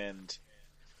connection and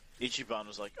Ichiban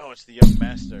was like, "Oh, it's the young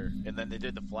master," and then they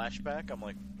did the flashback. I'm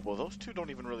like, "Well, those two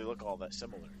don't even really look all that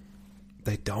similar."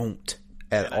 They don't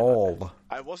at all.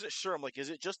 I wasn't sure. I'm like,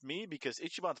 is it just me? Because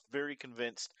Ichiban's very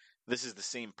convinced this is the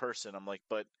same person. I'm like,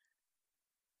 but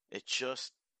it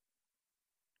just,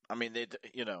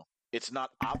 it's not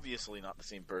obviously not the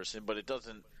same person, but it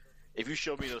doesn't. If you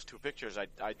showed me those two pictures,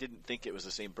 I didn't think it was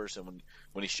the same person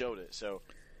when he showed it. So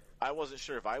I wasn't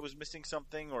sure if I was missing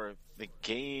something or if the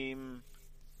game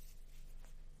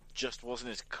just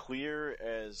wasn't as clear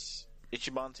as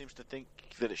Ichiban seems to think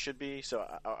that it should be, so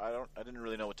I didn't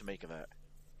really know what to make of that.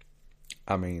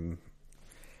 I mean,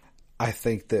 I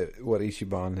think that what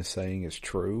Ichiban is saying is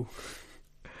true.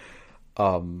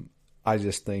 I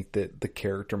just think that the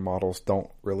character models don't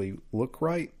really look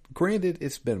right. Granted,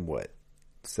 it's been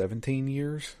 17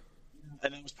 years?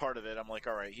 And that was part of it. I'm like,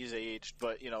 all right, he's aged,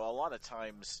 but a lot of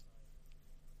times,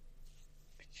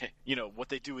 what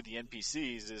they do with the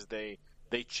NPCs is they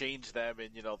change them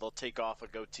and, they'll take off a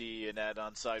goatee and add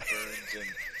on sideburns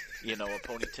and, a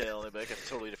ponytail and they'll be like, it's a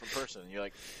totally different person. And you're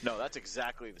like, no, that's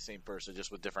exactly the same person, just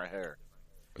with different hair.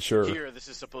 Sure. Here, this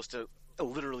is supposed to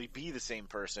literally be the same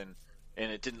person,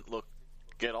 and it didn't look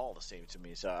at all the same to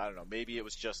me. So, I don't know. Maybe it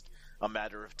was just a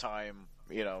matter of time.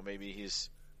 Maybe he's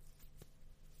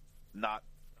not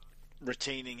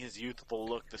retaining his youthful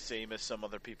look the same as some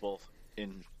other people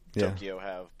in Tokyo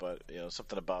have, but,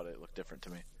 something about it looked different to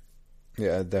me.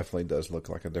 Yeah, it definitely does look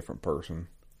like a different person,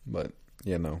 but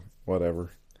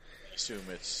whatever. I assume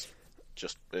it's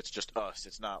just us.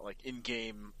 It's not like in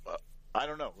game. I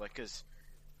don't know, because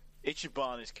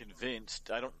Ichiban is convinced.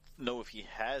 I don't know if he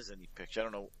has any pictures. I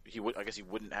don't know. I guess he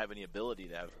wouldn't have any ability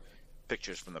to have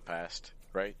pictures from the past,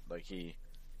 right?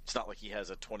 It's not like he has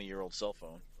a 20-year-old cell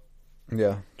phone.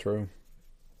 Yeah, true.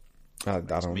 I don't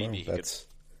know.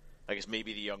 I guess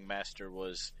maybe the young master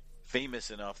was famous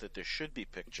enough that there should be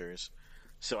pictures.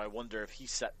 So I wonder if he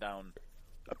set down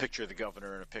a picture of the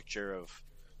governor and a picture of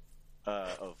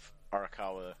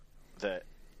Arakawa that,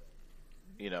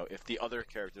 if the other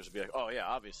characters would be like, oh yeah,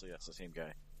 obviously that's the same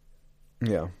guy.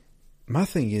 Yeah. My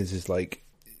thing is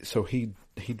so he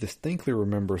distinctly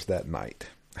remembers that night.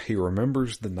 He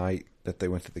remembers the night that they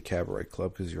went to the cabaret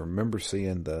club because he remembers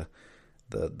seeing the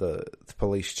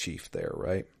police chief there,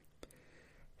 right?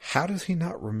 How does he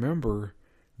not remember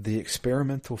the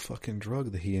experimental fucking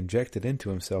drug that he injected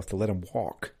into himself to let him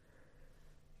walk?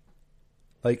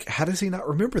 How does he not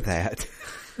remember that?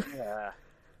 Yeah.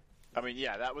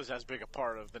 That was as big a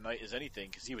part of the night as anything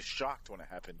because he was shocked when it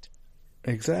happened.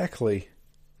 Exactly.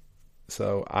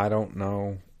 So I don't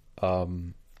know.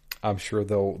 I'm sure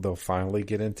they'll finally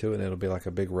get into it and it'll be like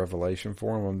a big revelation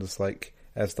for him. I'm just like,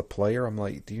 as the player, I'm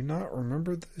like, do you not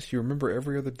remember this? You remember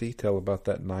every other detail about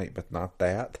that night, but not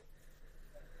that?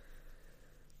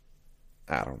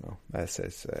 I don't know. That's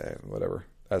whatever.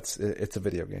 It's a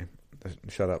video game.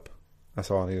 Shut up. That's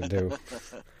all I need to do.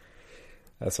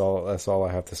 That's all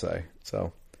I have to say.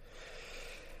 So,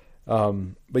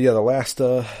 But yeah, the last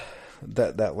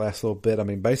that last little bit. I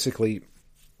mean, basically,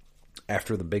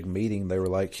 after the big meeting, they were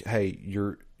like, "Hey,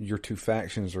 your two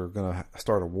factions are gonna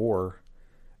start a war,"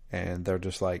 and they're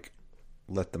just like,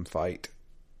 "Let them fight."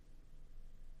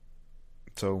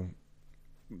 So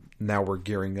now we're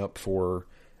gearing up for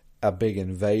a big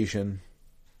invasion.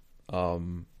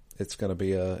 It's gonna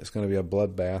be a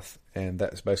bloodbath, and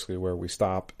that's basically where we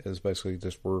stop. Is basically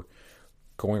just we're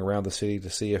going around the city to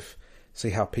see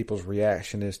how people's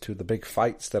reaction is to the big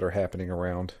fights that are happening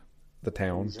around the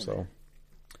town. So,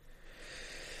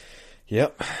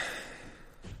 yep.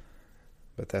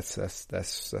 But that's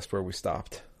where we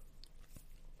stopped.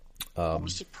 I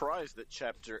was surprised that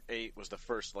Chapter 8 was the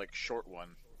first short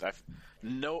one. At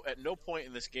no point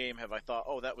in this game have I thought,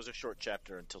 oh, that was a short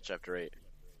chapter until Chapter 8.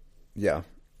 Yeah,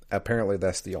 apparently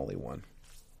that's the only one.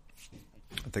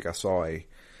 I think I saw I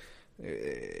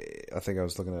think I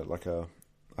was looking at like a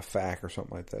FAQ or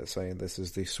something like that saying this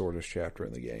is the shortest chapter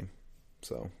in the game.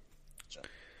 So,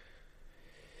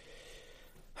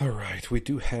 all right, we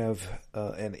do have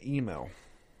an email.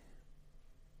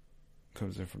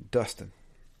 Comes in from Dustin.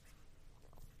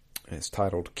 And it's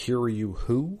titled Kiryu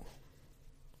Who?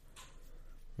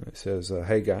 It says,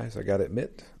 hey guys, I gotta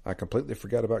admit, I completely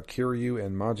forgot about Kiryu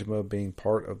and Majima being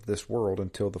part of this world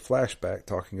until the flashback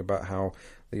talking about how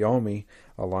the Omi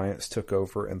alliance took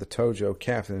over and the Tojo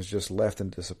captains just left and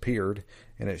disappeared,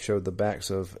 and it showed the backs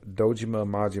of Dojima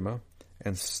Majima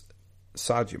and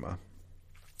Sajima.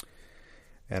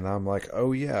 And I'm like,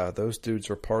 oh yeah, those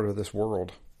dudes are part of this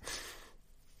world.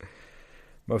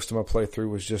 Most of my playthrough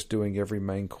was just doing every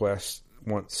main quest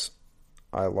once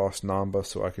I lost Namba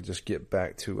so I could just get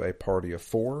back to a party of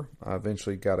 4. I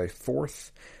eventually got a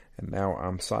 4th, and now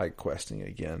I'm side questing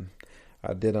again.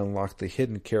 I did unlock the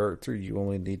hidden character you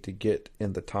only need to get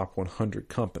in the top 100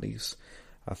 companies.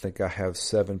 I think I have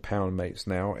 7 pound mates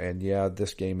now, and yeah,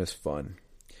 this game is fun.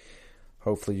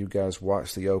 Hopefully you guys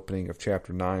watch the opening of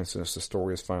Chapter 9 since the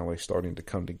story is finally starting to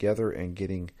come together and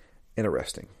getting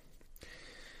interesting.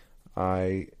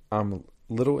 I'm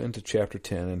little into Chapter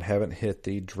 10 and haven't hit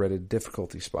the dreaded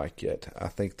difficulty spike yet. I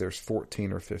think there's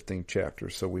 14 or 15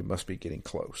 chapters, so we must be getting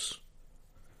close.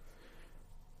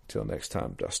 Till next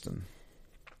time, Dustin.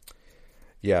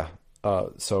 Yeah,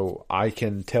 so I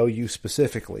can tell you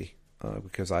specifically,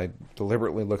 because I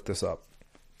deliberately looked this up,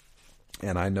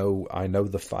 and I know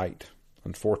the fight.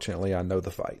 Unfortunately, I know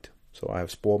the fight. So I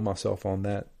have spoiled myself on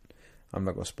that. I'm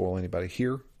not going to spoil anybody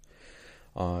here.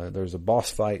 There's a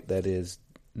boss fight that is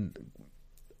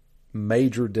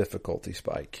major difficulty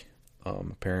spike.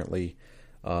 Apparently,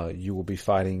 you will be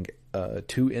fighting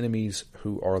 2 enemies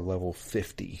who are level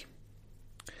 50.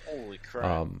 Holy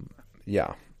crap.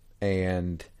 Yeah.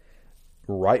 And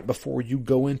right before you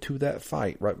go into that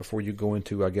fight, right before you go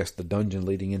into, I guess, the dungeon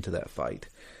leading into that fight,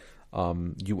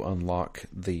 you unlock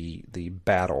the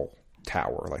battle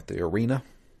tower, like the arena.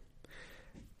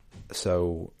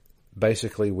 So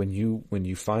basically, when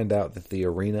you find out that the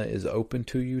arena is open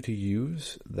to you to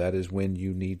use, that is when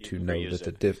you need to know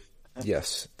that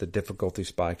the difficulty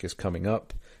spike is coming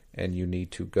up, and you need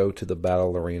to go to the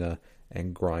battle arena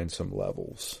and grind some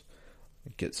levels,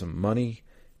 get some money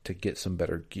to get some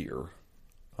better gear.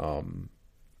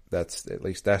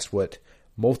 That's what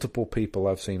multiple people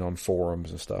I've seen on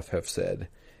forums and stuff have said.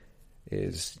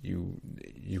 Is you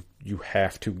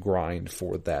have to grind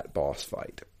for that boss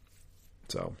fight.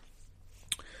 So.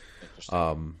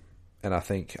 And I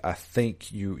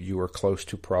think you are close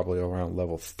to probably around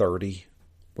level 30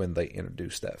 when they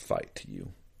introduce that fight to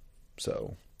you.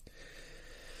 So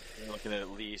you're looking at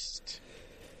least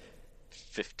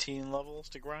 15 levels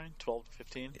to grind, 12 to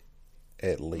 15.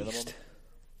 At least.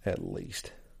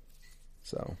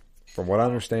 So from what I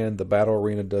understand, the battle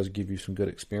arena does give you some good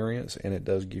experience, and it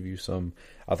does give you some.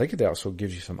 I think it also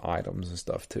gives you some items and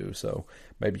stuff too. So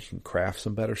maybe you can craft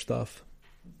some better stuff.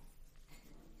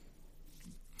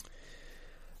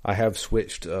 I have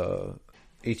switched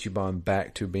Ichiban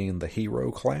back to being the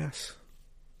hero class.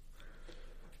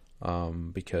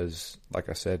 Because, like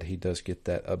I said, he does get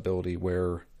that ability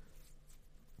where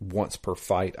once per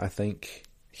fight, I think,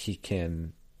 he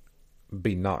can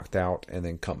be knocked out and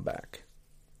then come back.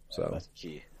 So that's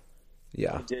key.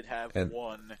 Yeah. He did have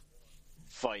one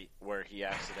fight where he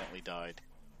accidentally died.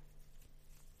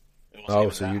 It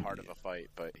wasn't that hard of a fight,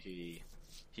 but he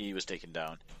was taken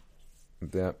down.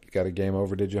 Yeah, you got a game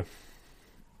over, did you?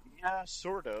 Yeah,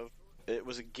 sort of. It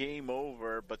was a game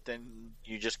over, but then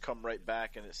you just come right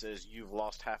back and it says you've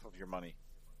lost half of your money.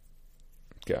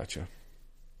 Gotcha.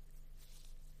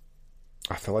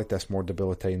 I feel like that's more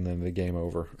debilitating than the game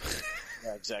over.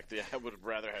 Yeah, exactly. I would have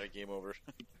rather had a game over.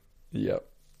 Yep.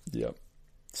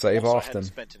 Save also, often. I hadn't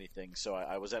spent anything, so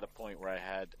I was at a point where I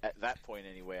had, at that point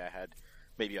anyway, I had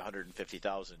maybe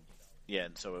 150,000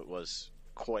 yen, so it was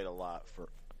quite a lot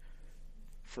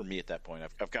for me at that point.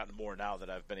 I've gotten more now that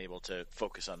I've been able to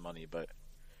focus on money, but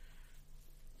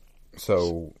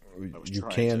so you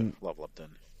can level up then.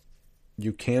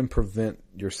 You can prevent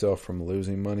yourself from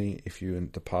losing money if you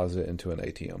deposit it into an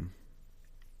ATM.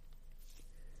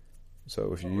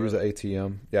 So if you use an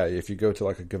ATM, if you go to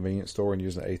like a convenience store and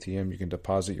use an ATM, you can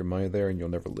deposit your money there and you'll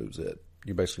never lose it.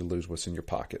 You basically lose what's in your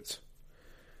pockets.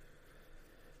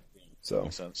 So that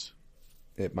makes sense.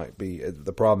 It might be,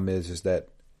 the problem is that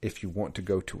if you want to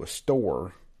go to a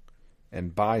store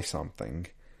and buy something,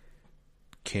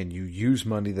 can you use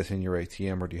money that's in your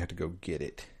ATM or do you have to go get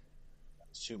it? I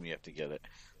assume you have to get it.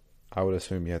 I would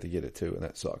assume you have to get it too, and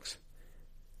that sucks.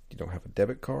 You don't have a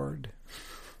debit card.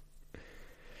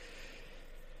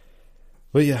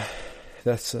 But yeah,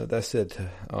 that's it.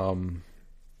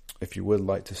 If you would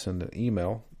like to send an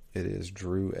email, it is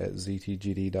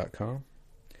drew@ztgd.com.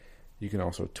 You can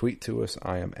also tweet to us.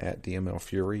 I am at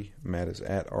DMLFury. Matt is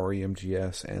at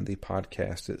REMGS. And the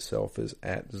podcast itself is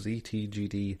at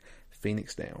ZTGD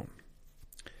Phoenix Down.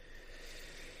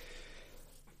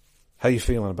 How you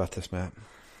feeling about this, Matt?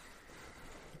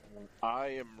 I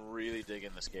am really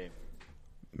digging this game.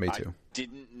 Me too.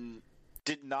 I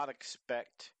did not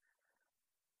expect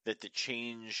that the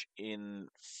change in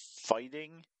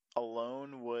fighting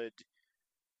alone would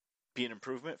be an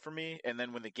improvement for me. And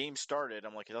then when the game started,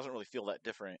 I'm like, it doesn't really feel that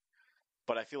different.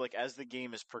 But I feel like as the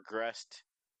game has progressed,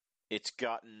 it's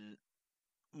gotten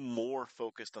more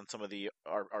focused on some of the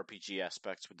RPG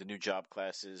aspects with the new job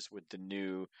classes, with the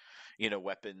new,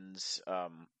 weapons.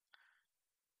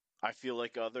 I feel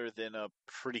like other than a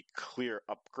pretty clear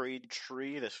upgrade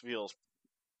tree, this feels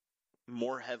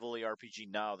more heavily RPG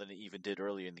now than it even did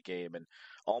earlier in the game, and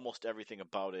almost everything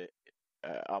about it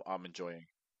I'm enjoying.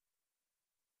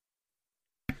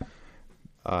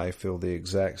 I feel the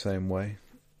exact same way.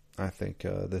 I think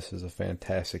this is a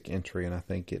fantastic entry, and I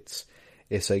think it's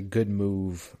a good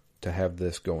move to have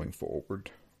this going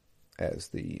forward as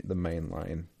the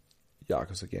mainline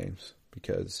Yakuza games,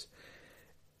 because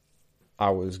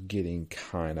I was getting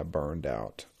kind of burned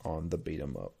out on the beat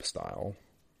 'em up style,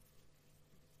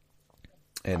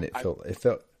 and it felt.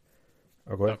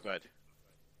 Oh, go ahead. Oh, go ahead.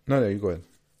 No, you go ahead.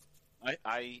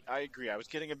 I agree. I was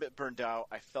getting a bit burned out.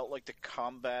 I felt like the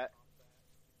combat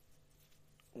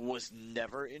was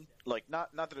never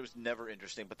not that it was never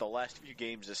interesting, but the last few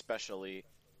games especially,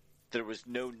 there was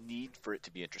no need for it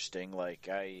to be interesting. Like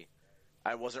I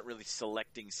wasn't really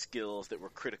selecting skills that were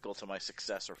critical to my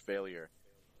success or failure.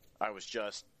 I was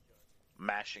just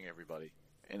mashing everybody,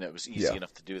 and it was easy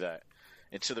enough to do that.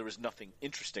 And so there was nothing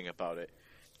interesting about it.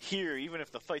 Here, even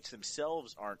if the fights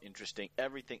themselves aren't interesting,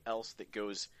 everything else that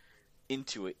goes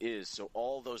into it is. So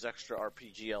all those extra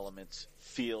RPG elements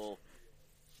feel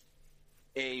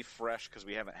A, fresh because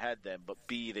we haven't had them, but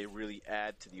B, they really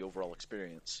add to the overall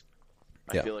experience.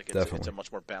 I feel like it's a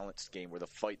much more balanced game where the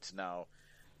fights now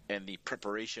and the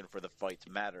preparation for the fights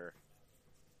matter,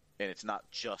 and it's not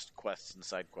just quests and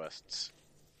side quests.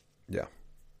 Yeah,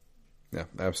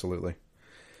 absolutely.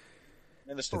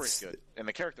 And the story's good, and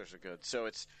the characters are good. So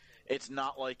it's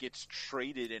not like it's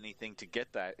traded anything to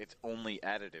get that. It's only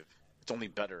additive. It's only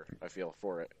better, I feel,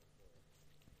 for it.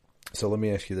 So let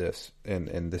me ask you this,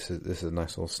 and this is a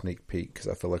nice little sneak peek because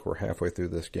I feel like we're halfway through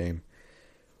this game.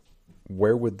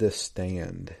 Where would this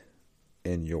stand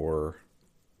in your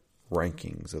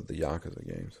rankings of the Yakuza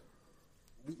games?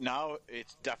 Now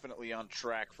it's definitely on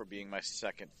track for being my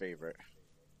second favorite.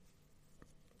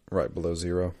 Right below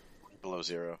 0? Below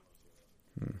 0.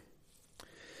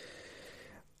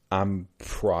 I'm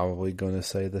probably going to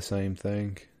say the same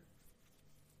thing.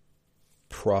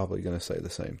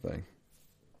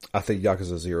 I think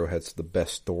Yakuza 0 has the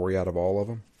best story out of all of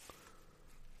them.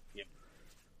 Yeah.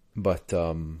 But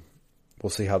we'll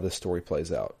see how this story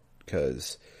plays out,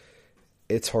 because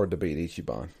it's hard to beat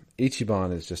Ichiban.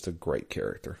 Ichiban is just a great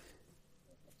character.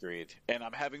 Agreed. And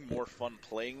I'm having more fun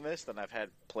playing this than I've had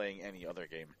playing any other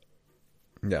game.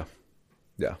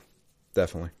 Yeah,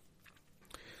 definitely.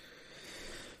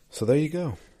 So there you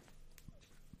go.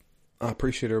 I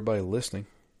appreciate everybody listening.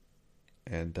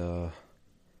 And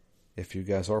if you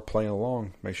guys are playing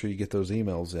along, make sure you get those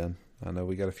emails in. I know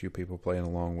we got a few people playing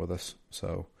along with us.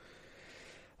 So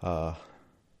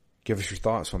give us your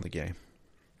thoughts on the game.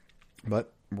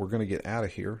 But we're going to get out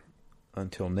of here.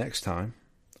 Until next time,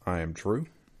 I am Drew.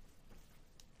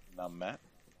 And I'm Matt.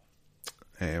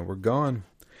 And we're gone.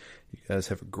 You guys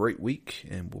have a great week,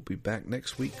 and we'll be back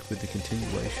next week with the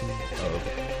continuation of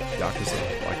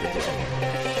Yakuza Like a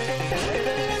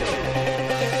Dragon.